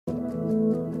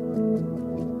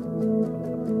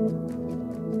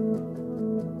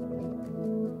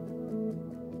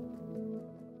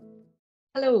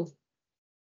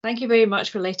Thank you very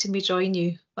much for letting me join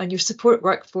you on your Support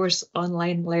Workforce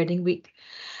Online Learning Week.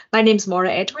 My name's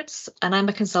Maura Edwards and I'm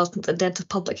a consultant in dental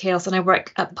public health and I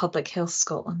work at Public Health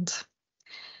Scotland.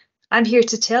 I'm here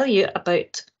to tell you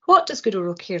about what does good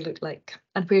oral care look like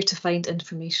and where to find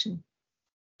information.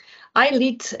 I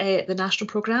lead the national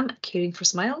programme Caring for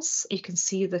Smiles. You can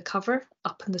see the cover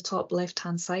up in the top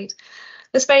left-hand side.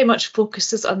 This very much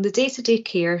focuses on the day-to-day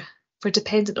care for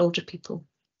dependent older people.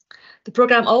 The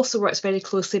programme also works very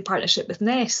closely in partnership with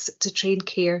NES to train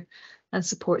care and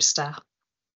support staff.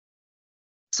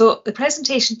 So the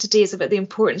presentation today is about the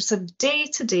importance of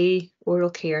day-to-day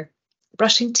oral care,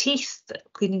 brushing teeth,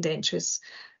 cleaning dentures.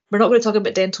 We're not going to talk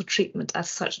about dental treatment as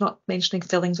such, not mentioning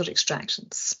fillings or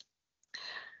extractions.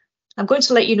 I'm going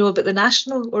to let you know about the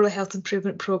national oral health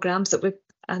improvement programmes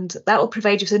and that will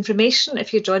provide you with information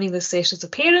if you're joining this session as a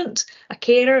parent, a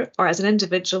carer, or as an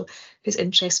individual who's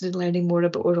interested in learning more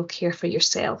about oral care for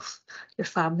yourself, your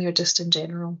family, or just in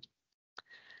general.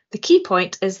 The key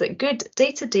point is that good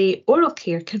day-to-day oral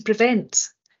care can prevent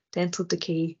dental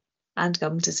decay and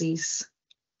gum disease.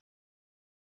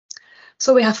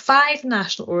 So we have 5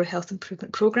 national oral health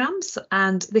improvement programmes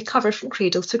and they cover from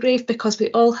cradle to grave because we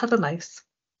all have a mouth.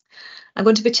 I'm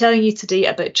going to be telling you today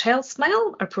about Child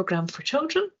Smile, our programme for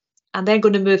children, and then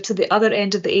going to move to the other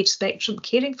end of the age spectrum,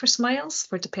 Caring for Smiles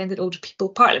for dependent older people,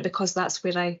 partly because that's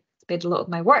where I spend a lot of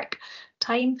my work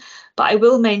time. But I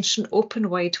will mention Open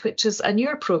Wide, which is a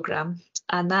newer programme,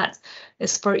 and that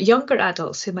is for younger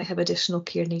adults who might have additional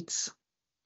care needs.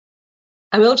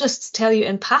 I will just tell you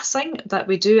in passing that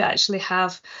we do actually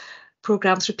have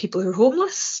programmes for people who are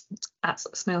homeless, that's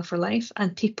Smile for Life,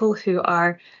 and people who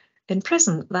are in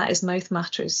prison, that is Mouth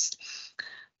Matters.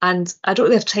 And I don't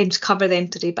really have time to cover them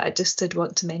today, but I just did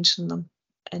want to mention them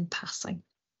in passing.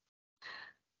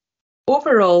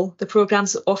 Overall, the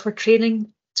programmes offer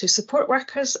training to support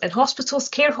workers in hospitals,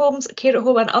 care homes, care at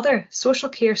home and other social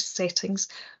care settings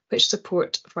which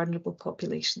support vulnerable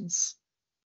populations.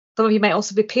 Some of you might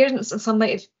also be parents and some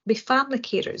might be family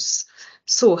carers.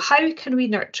 So how can we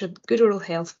nurture good oral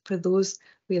health for those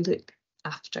we look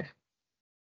after?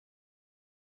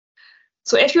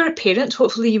 So if you're a parent,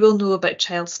 hopefully you will know about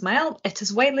Child Smile. It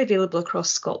is widely available across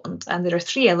Scotland and there are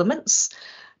 3 elements.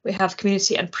 We have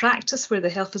community and practice where the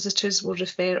health visitors will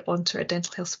refer on to our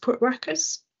dental health support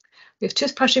workers. We have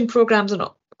toothbrushing programmes in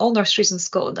all nurseries in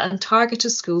Scotland and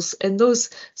targeted schools in those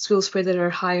schools where there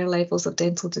are higher levels of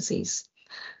dental disease.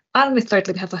 And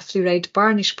thirdly, we have a fluoride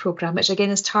varnish programme, which again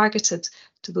is targeted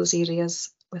to those areas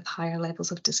with higher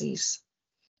levels of disease.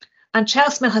 And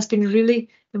Child Smile has been really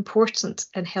important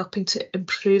in helping to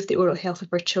improve the oral health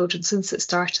of our children since it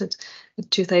started in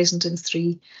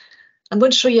 2003. I'm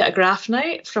going to show you a graph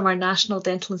now from our National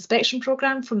Dental Inspection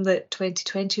Programme from the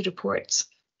 2020 report.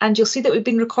 And you'll see that we've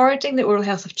been recording the oral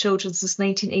health of children since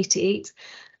 1988.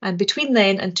 And between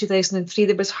then and 2003,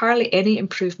 there was hardly any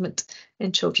improvement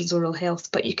in children's oral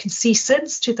health. But you can see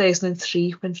since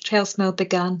 2003, when Child Smile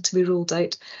began to be rolled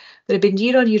out, there have been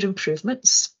year-on-year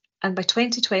improvements. And by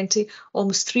 2020,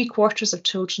 almost 3/4 of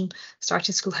children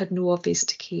starting school had no obvious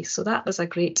decay. So that was a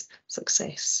great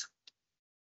success.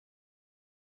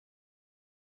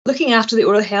 Looking after the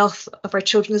oral health of our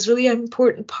children is really an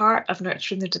important part of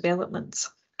nurturing their development.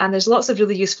 And there's lots of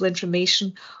really useful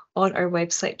information on our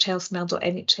website,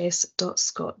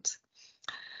 childsmile.nhs.scot.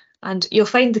 And you'll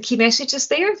find the key messages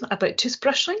there about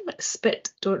toothbrushing: spit,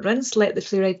 don't rinse, let the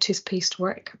fluoride toothpaste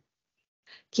work.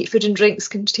 Keep food and drinks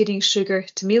containing sugar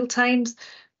to meal times,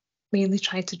 mainly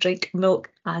try to drink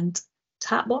milk and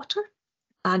tap water,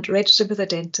 and register with a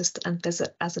dentist and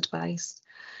visit as advised.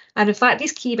 And in fact,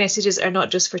 these key messages are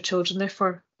not just for children, they're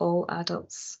for all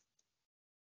adults.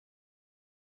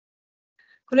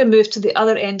 I'm going to move to the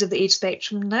other end of the age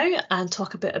spectrum now and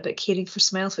talk a bit about Caring for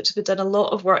Smiles, which we've done a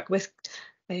lot of work with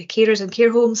carers in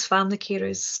care homes, family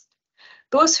carers.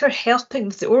 Those who are helping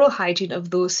with the oral hygiene of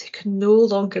those who can no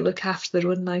longer look after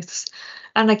their own mouths.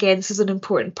 And again, this is an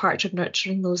important part of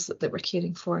nurturing those that we're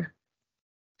caring for.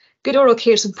 Good oral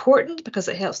care is important because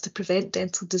it helps to prevent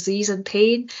dental disease and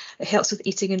pain. It helps with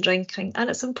eating and drinking, and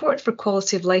it's important for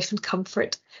quality of life and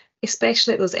comfort,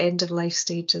 especially at those end of life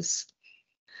stages.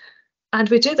 And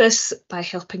we do this by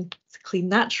helping to clean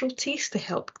natural teeth, to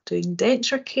help doing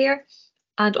denture care,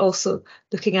 and also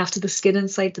looking after the skin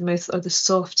inside the mouth or the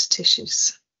soft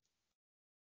tissues.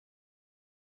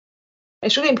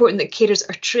 It's really important that carers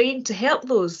are trained to help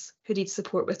those who need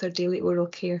support with their daily oral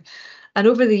care. And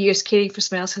over the years, Caring for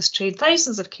Smiles has trained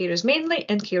thousands of carers, mainly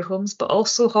in care homes, but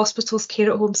also hospitals, care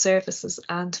at home services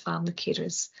and family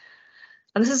carers.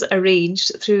 And this is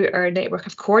arranged through our network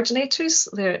of coordinators.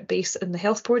 They're based in the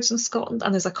health boards in Scotland,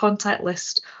 and there's a contact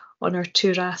list on our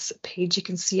 2RAS page. You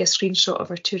can see a screenshot of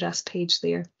our 2RAS page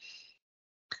there.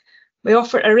 We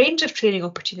offer a range of training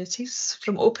opportunities,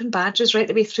 from open badges right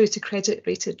the way through to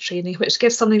credit-rated training, which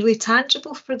gives something really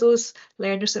tangible for those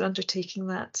learners that are undertaking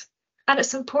that. And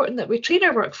it's important that we train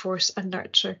our workforce and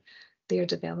nurture their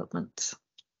development.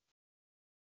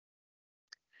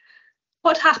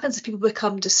 What happens if people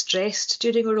become distressed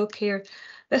during oral care?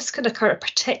 This can occur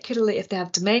particularly if they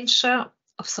have dementia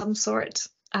of some sort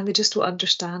and they just don't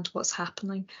understand what's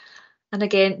happening. And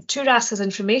again, 2RAS has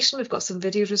information. We've got some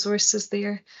video resources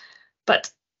there.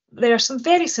 But there are some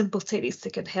very simple techniques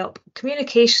that can help.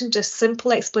 Communication, just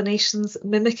simple explanations,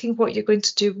 mimicking what you're going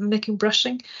to do, mimicking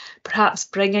brushing, perhaps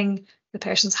bringing the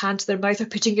person's hand to their mouth or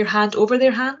putting your hand over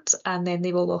their hand, and then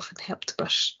they will often help to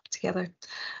brush together.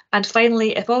 And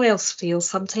finally, if all else fails,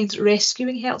 sometimes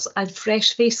rescuing helps, and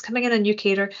fresh face coming in, a new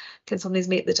carer can sometimes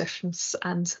make the difference,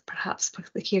 and perhaps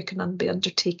the care can be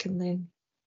undertaken then.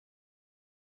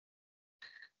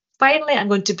 Finally, I'm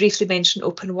going to briefly mention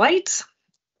Open Wide.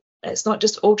 It's not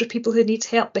just older people who need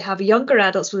help, they have younger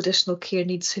adults with additional care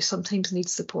needs who sometimes need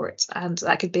support, and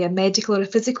that could be a medical or a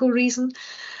physical reason,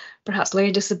 perhaps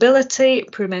learning disability,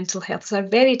 poor mental health. It's a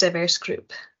very diverse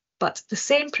group, but the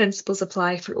same principles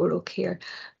apply for oral care.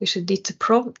 We should need to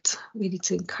prompt, we need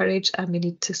to encourage, and we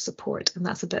need to support, and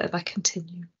that's a bit of a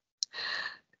continue.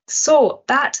 So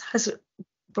that has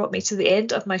brought me to the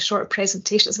end of my short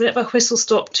presentation. It's a bit of a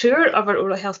whistle-stop tour of our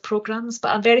oral health programmes, but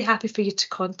I'm very happy for you to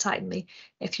contact me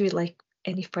if you would like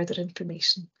any further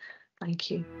information. Thank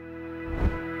you.